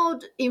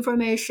channeled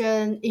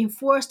information,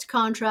 enforced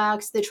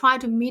contracts, they tried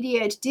to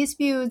mediate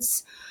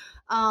disputes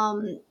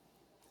among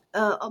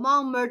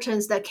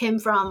merchants that came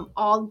from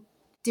all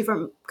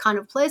different kind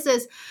of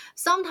places.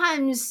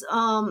 Sometimes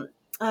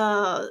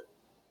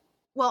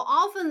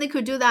often they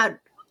could do that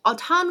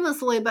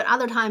autonomously, but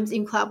other times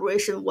in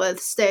collaboration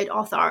with state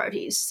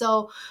authorities.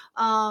 So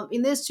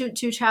in these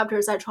two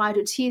chapters, I try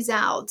to tease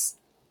out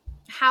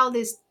how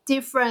these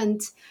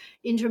different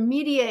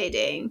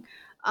intermediating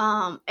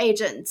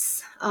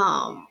agents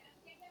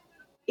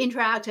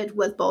interacted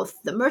with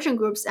both the merchant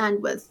groups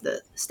and with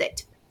the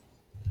state.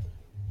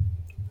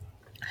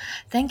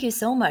 Thank you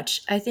so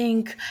much. I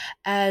think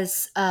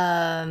as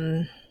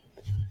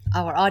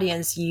our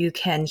audience, you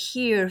can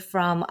hear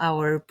from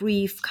our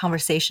brief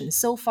conversation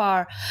so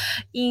far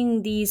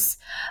in these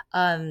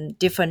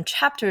different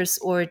chapters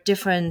or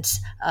different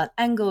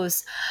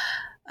angles.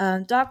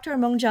 Dr.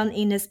 Meng Zhan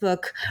in his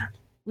book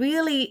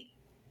really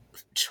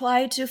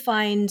try to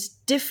find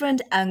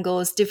different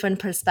angles, different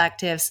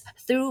perspectives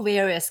through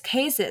various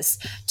cases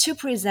to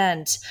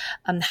present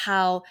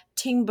how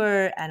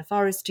timber and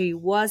forestry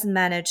was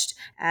managed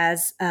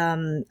as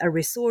a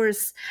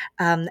resource,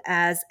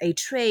 as a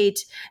trade,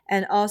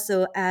 and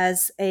also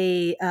as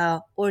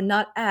or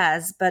not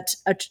as, but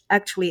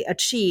actually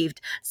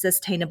achieved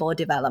sustainable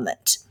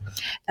development.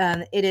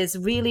 It is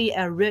really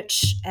a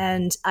rich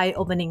and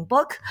eye-opening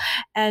book.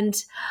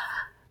 And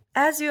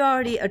as you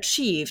already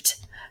achieved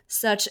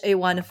such a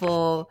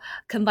wonderful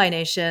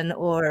combination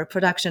or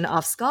production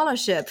of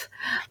scholarship,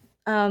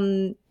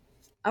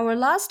 our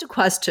last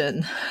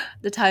question,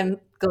 the time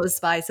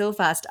goes by so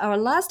fast. Our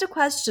last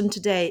question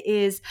today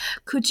is,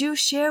 could you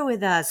share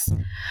with us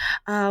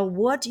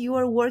what you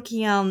are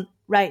working on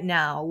right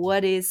now?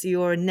 What is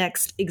your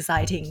next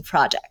exciting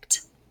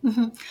project?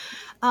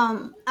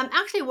 I'm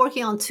actually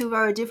working on two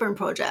very different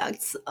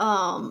projects.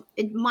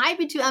 It might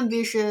be too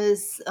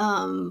ambitious,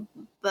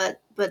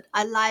 but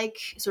I like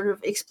sort of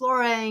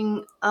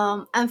exploring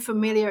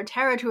unfamiliar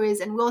territories,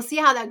 and we'll see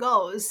how that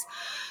goes.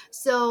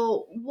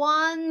 So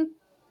one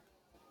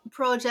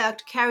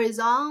project carries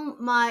on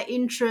my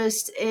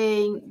interest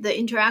in the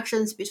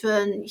interactions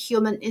between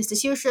human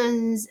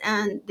institutions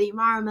and the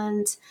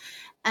environment,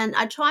 and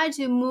I try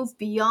to move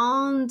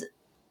beyond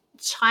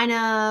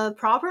China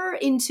proper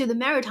into the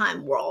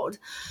maritime world.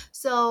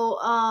 So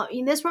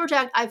in this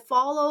project, I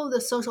follow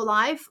the social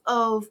life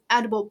of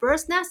edible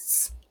birds'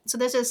 nests. So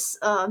this is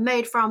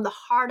made from the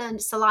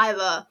hardened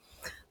saliva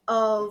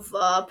of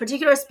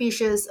particular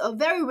species, a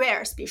very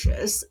rare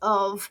species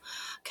of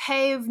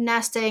cave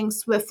nesting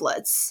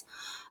swiftlets.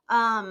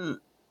 And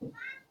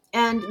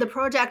the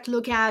project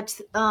look at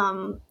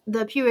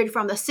the period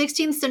from the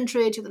 16th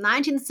century to the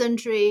 19th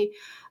century.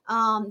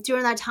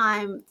 During that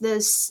time,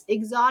 this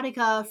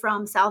exotica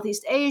from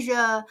Southeast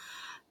Asia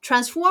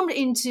transformed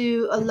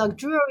into a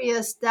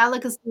luxurious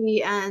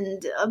delicacy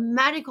and a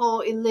medical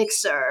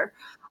elixir,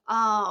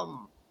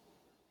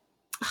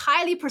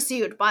 highly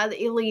pursued by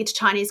the elite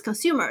Chinese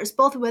consumers,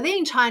 both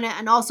within China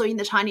and also in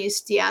the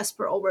Chinese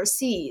diaspora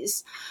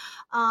overseas.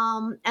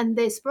 And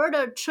they spurred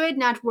a trade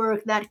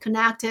network that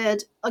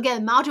connected,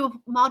 again,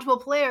 multiple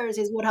players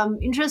is what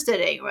I'm interested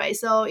in, right?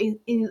 So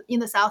in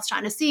the South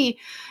China Sea,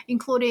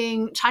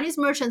 including Chinese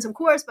merchants, of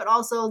course, but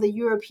also the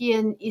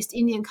European East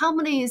Indian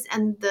companies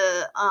and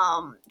the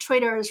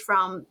traders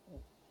from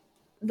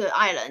the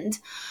island.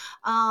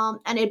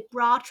 And it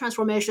brought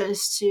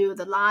transformations to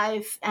the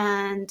life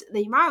and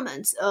the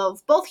environment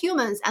of both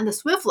humans and the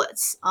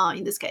swiftlets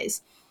in this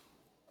case.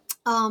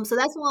 So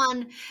that's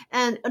one.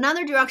 And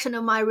another direction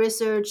of my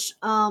research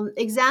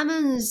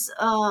examines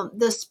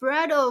the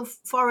spread of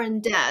foreign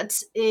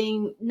debt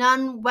in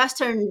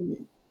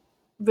non-Western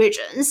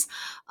regions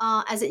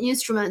as an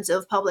instrument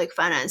of public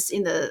finance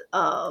in the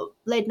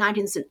late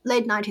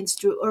 19th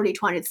to early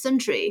 20th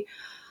century.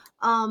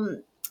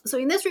 So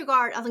in this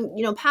regard, I think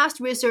past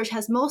research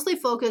has mostly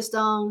focused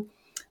on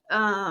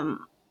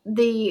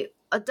the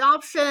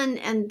adoption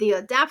and the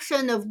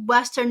adaptation of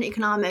Western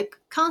economic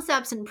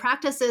concepts and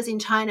practices in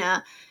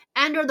China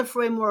under the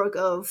framework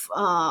of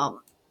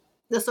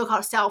the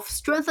so-called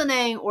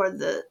self-strengthening or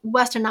the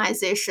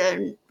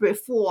Westernization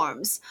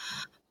reforms.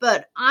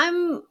 But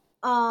my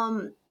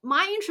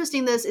interest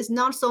in this is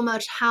not so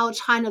much how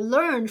China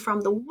learned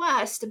from the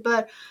West,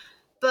 but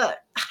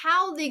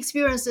how the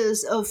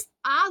experiences of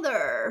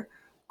other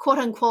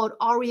quote-unquote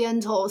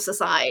Oriental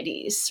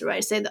societies,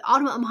 right? Say the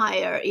Ottoman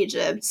Empire,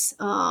 Egypt,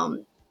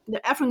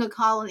 the African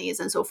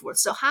colonies, and so forth.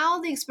 So how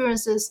the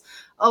experiences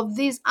of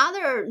these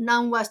other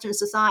non-Western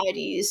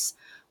societies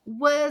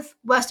with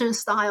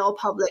Western-style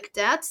public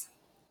debt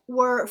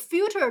were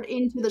filtered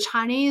into the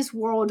Chinese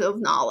world of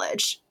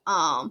knowledge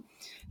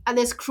at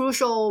this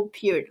crucial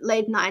period,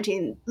 late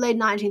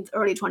 19th,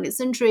 early 20th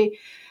century,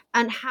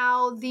 and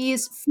how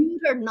these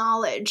filtered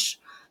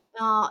knowledge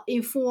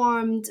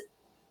informed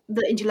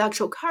the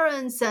intellectual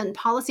currents and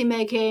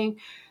policymaking,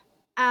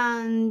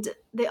 and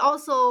they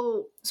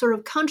also sort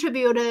of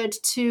contributed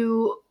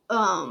to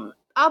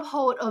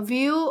uphold a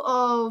view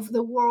of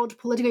the world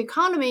political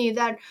economy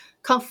that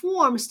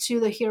conforms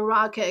to the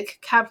hierarchic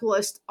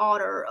capitalist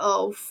order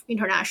of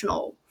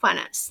international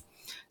finance.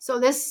 So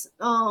this,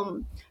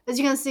 as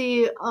you can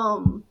see,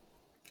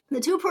 the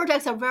two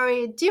projects are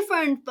very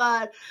different,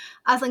 but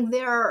I think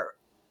they're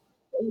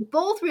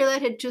both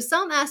related to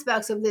some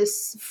aspects of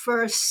this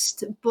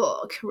first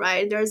book,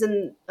 right? There's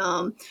an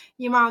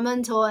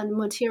environmental and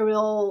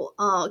material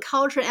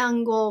culture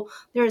angle.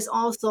 There's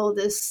also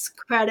this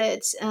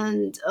credit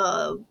and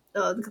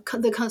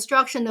the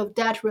construction of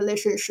debt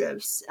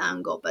relationships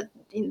angle. But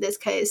in this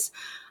case,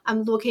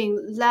 I'm looking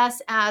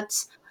less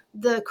at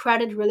the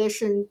credit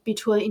relation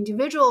between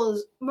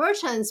individuals,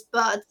 merchants,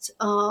 but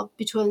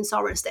between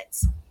sovereign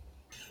states.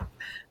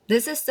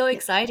 This is so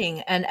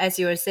exciting. And as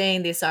you were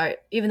saying,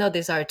 even though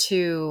these are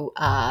two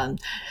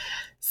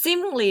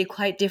seemingly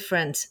quite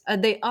different,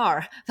 they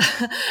are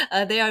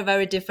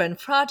very different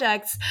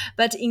projects,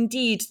 but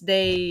indeed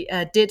they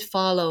did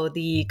follow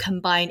the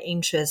combined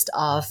interest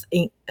of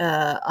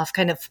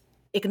kind of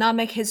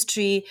economic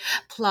history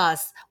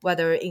plus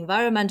whether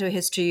environmental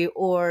history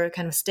or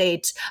kind of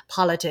state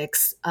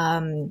politics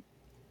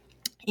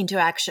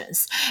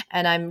interactions.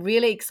 And I'm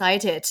really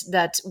excited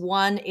that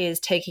one is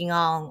taking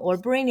on or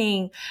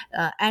bringing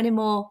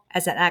animal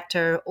as an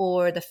actor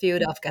or the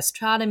field of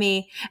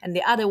gastronomy, and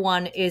the other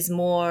one is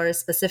more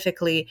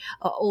specifically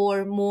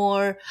or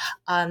more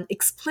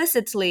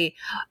explicitly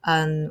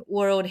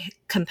world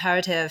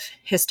comparative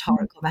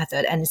historical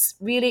method. And it's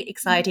really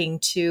exciting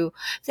to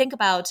think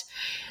about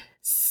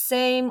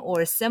same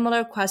or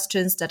similar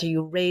questions that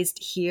you raised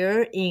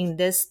here in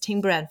this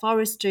timber and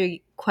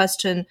forestry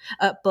question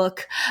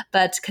book,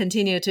 but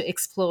continue to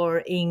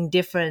explore in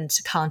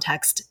different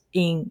context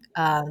in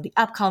the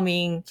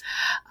upcoming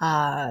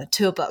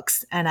two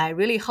books. And I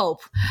really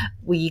hope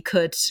we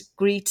could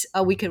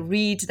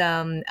read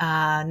them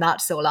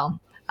not so long.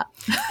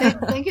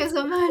 Thank you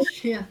so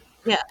much. Yeah.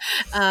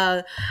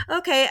 Yeah.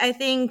 Okay. I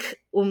think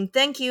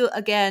thank you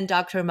again,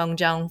 Dr. Meng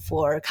Zhang,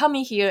 for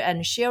coming here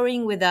and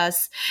sharing with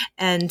us.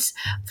 And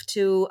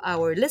to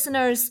our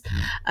listeners,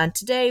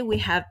 today we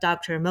have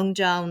Dr. Meng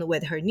Zhang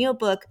with her new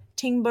book,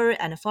 Timber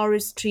and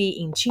Forestry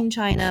in Qing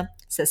China,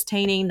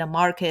 Sustaining the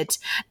Market,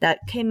 that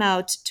came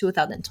out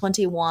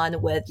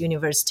 2021 with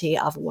University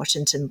of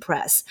Washington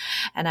Press.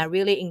 And I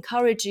really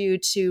encourage you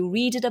to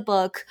read the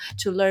book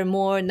to learn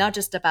more, not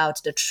just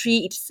about the tree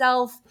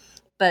itself,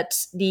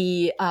 but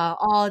the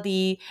all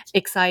the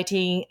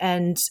exciting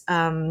and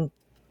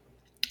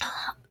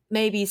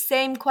maybe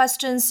same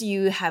questions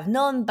you have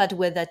known, but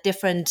with a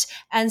different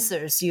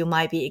answers you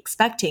might be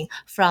expecting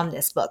from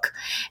this book.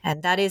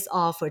 And that is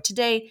all for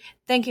today.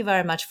 Thank you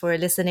very much for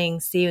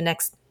listening. See you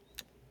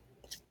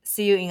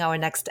in our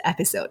next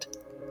episode.